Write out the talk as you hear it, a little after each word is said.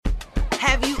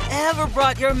Have you ever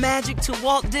brought your magic to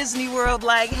Walt Disney World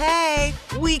like, hey,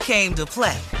 we came to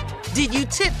play? Did you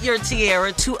tip your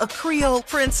tiara to a Creole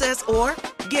princess or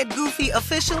get goofy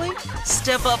officially?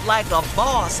 Step up like a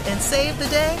boss and save the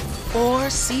day? Or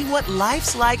see what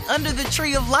life's like under the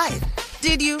tree of life?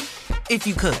 Did you? If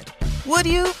you could. Would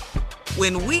you?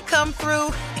 When we come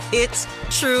through, it's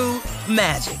true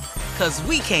magic. 'Cause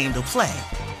we came to play.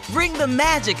 Bring the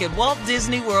magic at Walt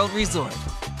Disney World Resort.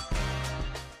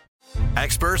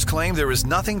 Experts claim there is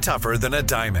nothing tougher than a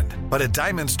diamond. But at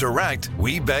Diamonds Direct,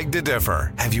 we beg to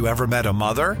differ. Have you ever met a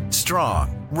mother?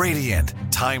 Strong, radiant,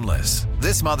 timeless.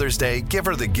 This Mother's Day, give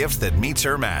her the gift that meets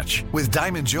her match. With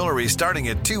diamond jewelry starting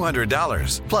at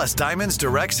 $200. Plus Diamonds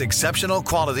Direct's exceptional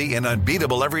quality and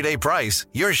unbeatable everyday price,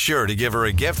 you're sure to give her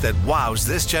a gift that wows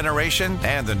this generation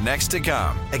and the next to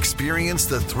come. Experience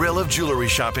the thrill of jewelry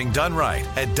shopping done right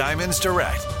at Diamonds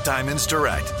Direct. Diamonds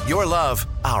Direct. Your love,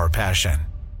 our passion.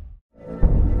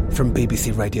 From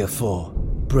BBC Radio 4,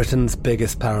 Britain's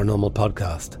biggest paranormal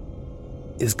podcast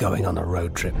is going on a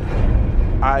road trip.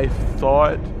 I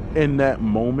thought in that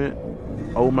moment,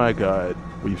 oh my God,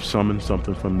 we've summoned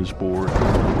something from this board.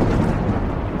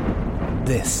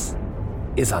 This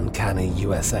is Uncanny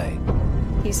USA.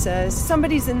 He says,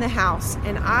 somebody's in the house,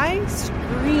 and I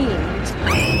screamed.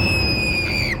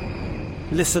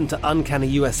 Listen to Uncanny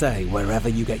USA wherever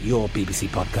you get your BBC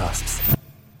podcasts,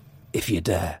 if you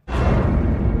dare.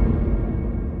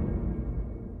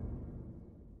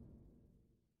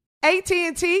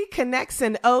 AT&T connects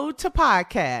an ode to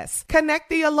podcasts.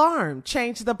 Connect the alarm.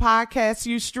 Change the podcast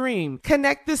you stream.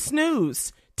 Connect the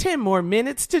snooze. 10 more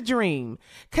minutes to dream.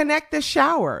 Connect the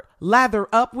shower. Lather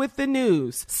up with the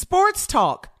news. Sports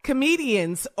talk,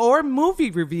 comedians, or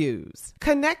movie reviews.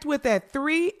 Connect with that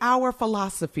 3-hour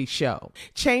philosophy show.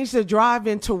 Change the drive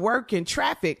into work in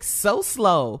traffic so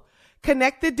slow.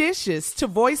 Connect the dishes to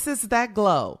voices that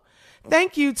glow.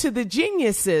 Thank you to the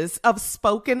geniuses of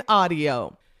spoken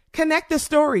audio. Connect the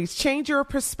stories, change your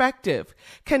perspective.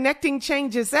 Connecting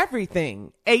changes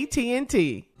everything.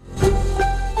 AT&T.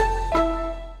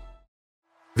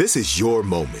 This is your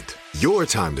moment, your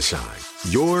time to shine,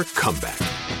 your comeback.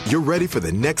 You're ready for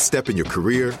the next step in your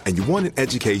career, and you want an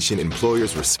education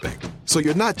employers respect. So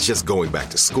you're not just going back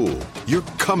to school, you're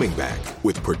coming back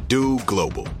with Purdue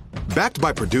Global. Backed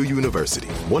by Purdue University,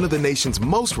 one of the nation's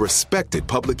most respected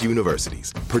public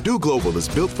universities, Purdue Global is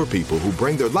built for people who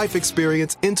bring their life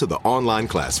experience into the online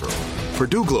classroom.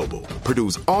 Purdue Global,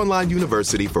 Purdue's online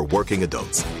university for working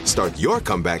adults. Start your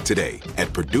comeback today at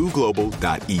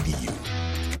purdueglobal.edu.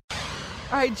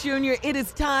 All right, Junior, it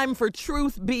is time for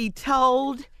Truth Be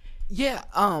Told. Yeah,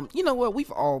 you know what?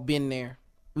 We've all been there.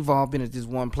 We've all been at this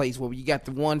one place where you got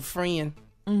the one friend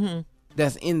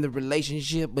that's in the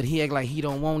relationship, but he act like he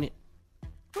don't want it.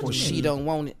 Or she don't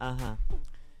want it.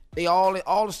 They all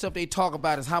the stuff they talk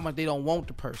about is how much they don't want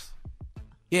the person.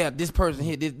 Yeah, this person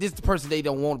here, this the person they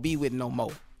don't want to be with no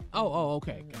more. Oh,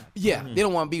 okay. Yeah, they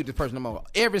don't want to be with this person no more.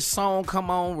 Every song come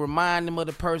on, remind them of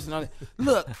the person.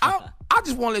 Look, I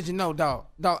just want to let you know, dog,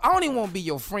 I don't even want to be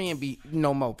your friend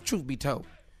no more, truth be told.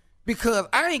 Because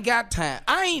I ain't got time.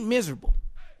 I ain't miserable.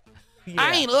 Yeah.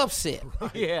 I ain't upset.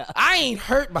 Yeah. I ain't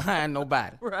hurt behind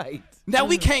nobody. Right. Now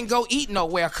we can't go eat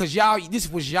nowhere because this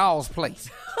was y'all's place.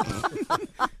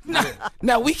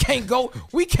 now we can't go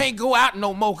out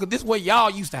no more because this is where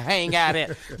y'all used to hang out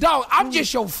at. Dog, I'm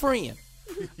just your friend.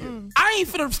 I ain't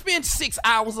finna spend 6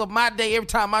 hours of my day every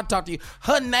time I talk to you.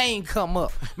 Her name come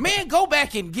up. Man, go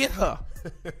back and get her.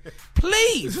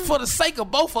 Please, for the sake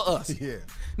of both of us. Yeah.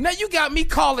 Now you got me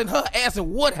calling her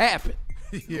asking what happened.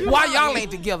 Yeah. Why y'all ain't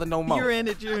together no more? You're in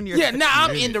it, Junior. Yeah, now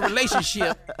I'm in the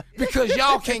relationship because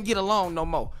y'all can't get along no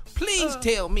more. Please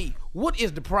tell me, what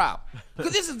is the problem?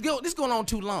 Because this going on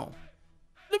too long.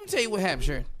 Let me tell you what happened,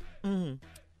 Sharon.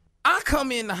 I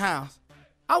come in the house.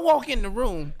 I walk in the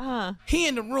room. He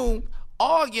in the room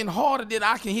arguing harder than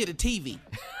I can hear the TV.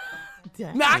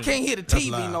 Now I can't hear the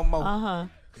TV no more.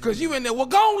 Because you in there. Well,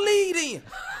 go on, lead in.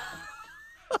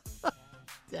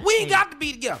 We ain't got to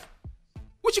be together.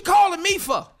 What you calling me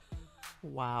for?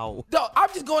 Wow. Dog, I'm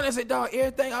just going there and say, dog,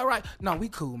 everything all right? No, we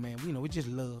cool, man. We just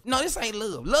love. No, this ain't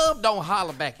love. Love don't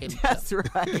holler back at each other. That's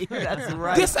right. That's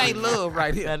right. This ain't love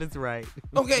right here. That is right.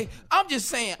 Okay, I'm just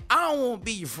saying, I don't want to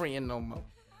be your friend no more.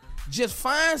 Just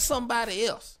find somebody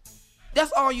else.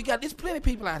 That's all you got. There's plenty of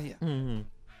people out here.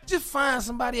 Just find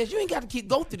somebody else. You ain't got to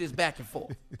go through this back and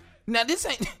forth. Now, this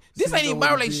ain't even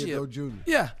my relationship. Though, Junior?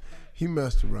 Yeah. He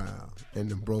messed around and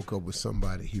then broke up with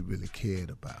somebody he really cared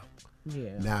about.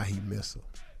 Yeah. Now he miss her.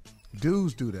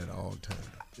 Dudes do that all the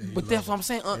time. But that's what I'm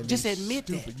saying. Just admit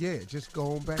stupid. that. Yeah, just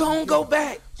go on back. Go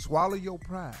back. Swallow your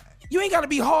pride. You ain't got to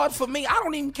be hard for me. I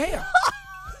don't even care.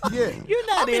 Yeah. You're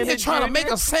not I'm in here trying to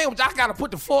make a sandwich. I got to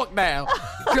put the fork down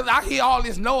because I hear all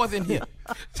this noise in here.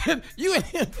 You in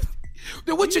here.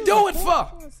 Then what you doing for?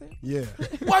 Yeah.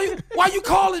 Why you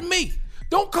calling me?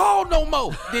 Don't call no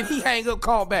more. Then he hang up,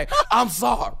 call back. I'm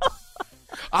sorry.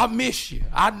 I miss you.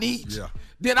 I need you.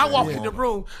 Then I walk in the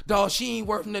room, dog, she ain't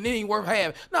worth nothing, it ain't worth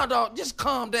having. No, dog, just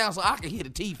calm down so I can hear the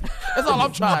TV. That's all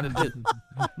I'm trying to do.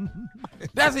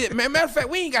 That's it, man. Matter of fact,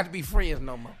 we ain't got to be friends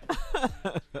no more.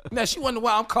 Now, she wonder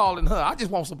why I'm calling her. I just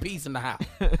want some peace in the house.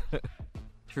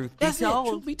 Truth be That's told. it,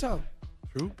 truth be told.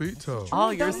 Truth be told.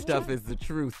 All your stuff is the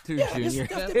truth, too, Yeah, Junior. this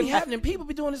stuff that be happening. People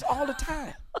be doing this all the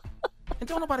time. And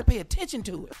don't nobody pay attention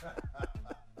to it.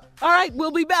 All right,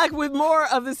 we'll be back with more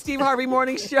of the Steve Harvey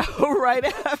Morning Show right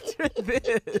after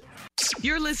this.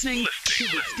 You're listening to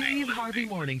the Steve Harvey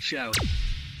Morning Show.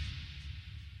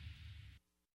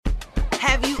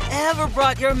 Have you ever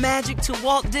brought your magic to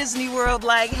Walt Disney World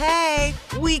like, hey,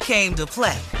 we came to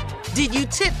play? Did you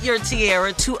tip your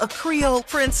tiara to a Creole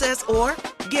princess or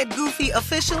get goofy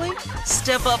officially?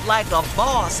 Step up like a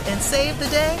boss and save the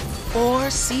day?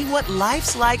 Or see what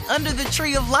life's like under the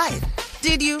tree of life?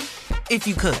 Did you? If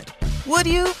you could. Would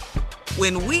you?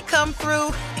 When we come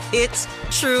through, it's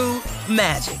true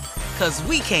magic. 'Cause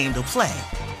we came to play.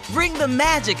 Bring the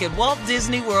magic at Walt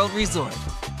Disney World Resort.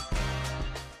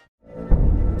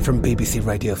 From BBC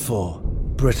Radio 4,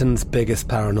 Britain's biggest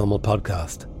paranormal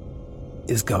podcast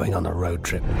is going on a road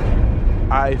trip.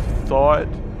 I thought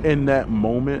in that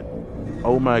moment,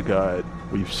 oh my God,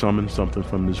 we've summoned something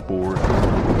from this board.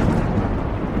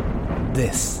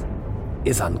 This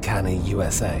is Uncanny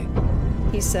USA.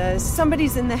 He says,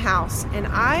 somebody's in the house, and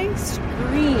I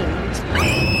screamed.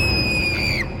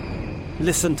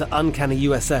 Listen to Uncanny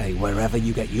USA wherever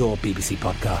you get your BBC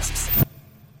podcasts,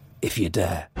 if you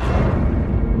dare.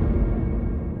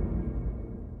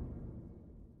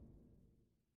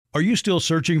 Are you still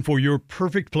searching for your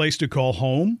perfect place to call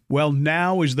home? Well,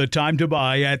 now is the time to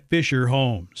buy at Fisher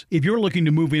Homes. If you're looking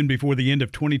to move in before the end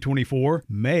of 2024,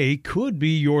 May could be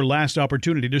your last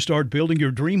opportunity to start building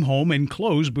your dream home and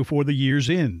close before the year's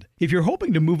end. If you're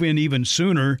hoping to move in even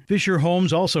sooner, Fisher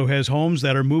Homes also has homes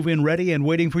that are move-in ready and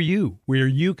waiting for you, where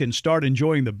you can start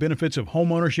enjoying the benefits of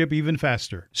homeownership even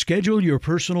faster. Schedule your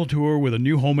personal tour with a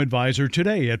new home advisor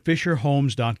today at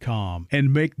FisherHomes.com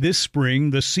and make this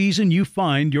spring the season you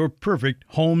find your perfect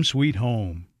home sweet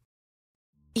home.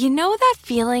 You know that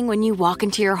feeling when you walk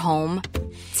into your home,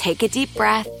 take a deep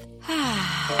breath,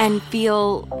 and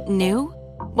feel new?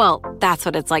 Well, that's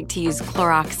what it's like to use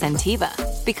Clorox Scentiva.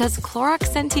 Because Clorox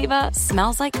Scentiva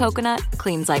smells like coconut,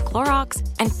 cleans like Clorox,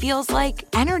 and feels like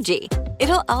energy.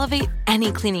 It'll elevate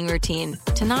any cleaning routine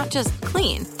to not just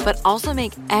clean, but also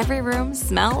make every room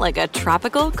smell like a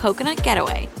tropical coconut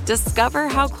getaway. Discover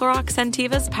how Clorox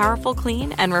Scentiva's powerful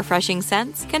clean and refreshing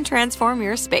scents can transform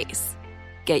your space.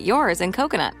 Get yours in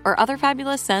coconut or other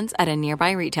fabulous scents at a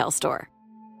nearby retail store.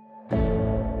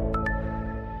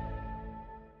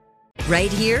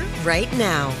 Right here, right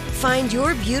now. Find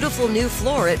your beautiful new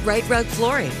floor at Right Rug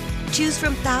Flooring. Choose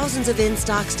from thousands of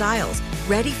in-stock styles,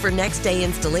 ready for next day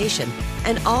installation,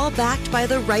 and all backed by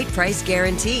the right price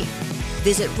guarantee.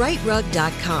 Visit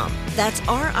rightrug.com. That's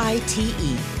RITERUG.com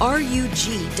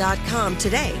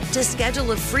today to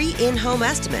schedule a free in-home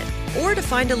estimate or to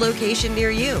find a location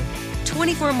near you.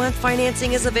 24-month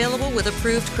financing is available with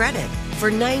approved credit.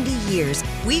 For 90 years,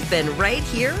 we've been right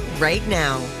here, right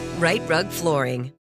now. Right Rug Flooring.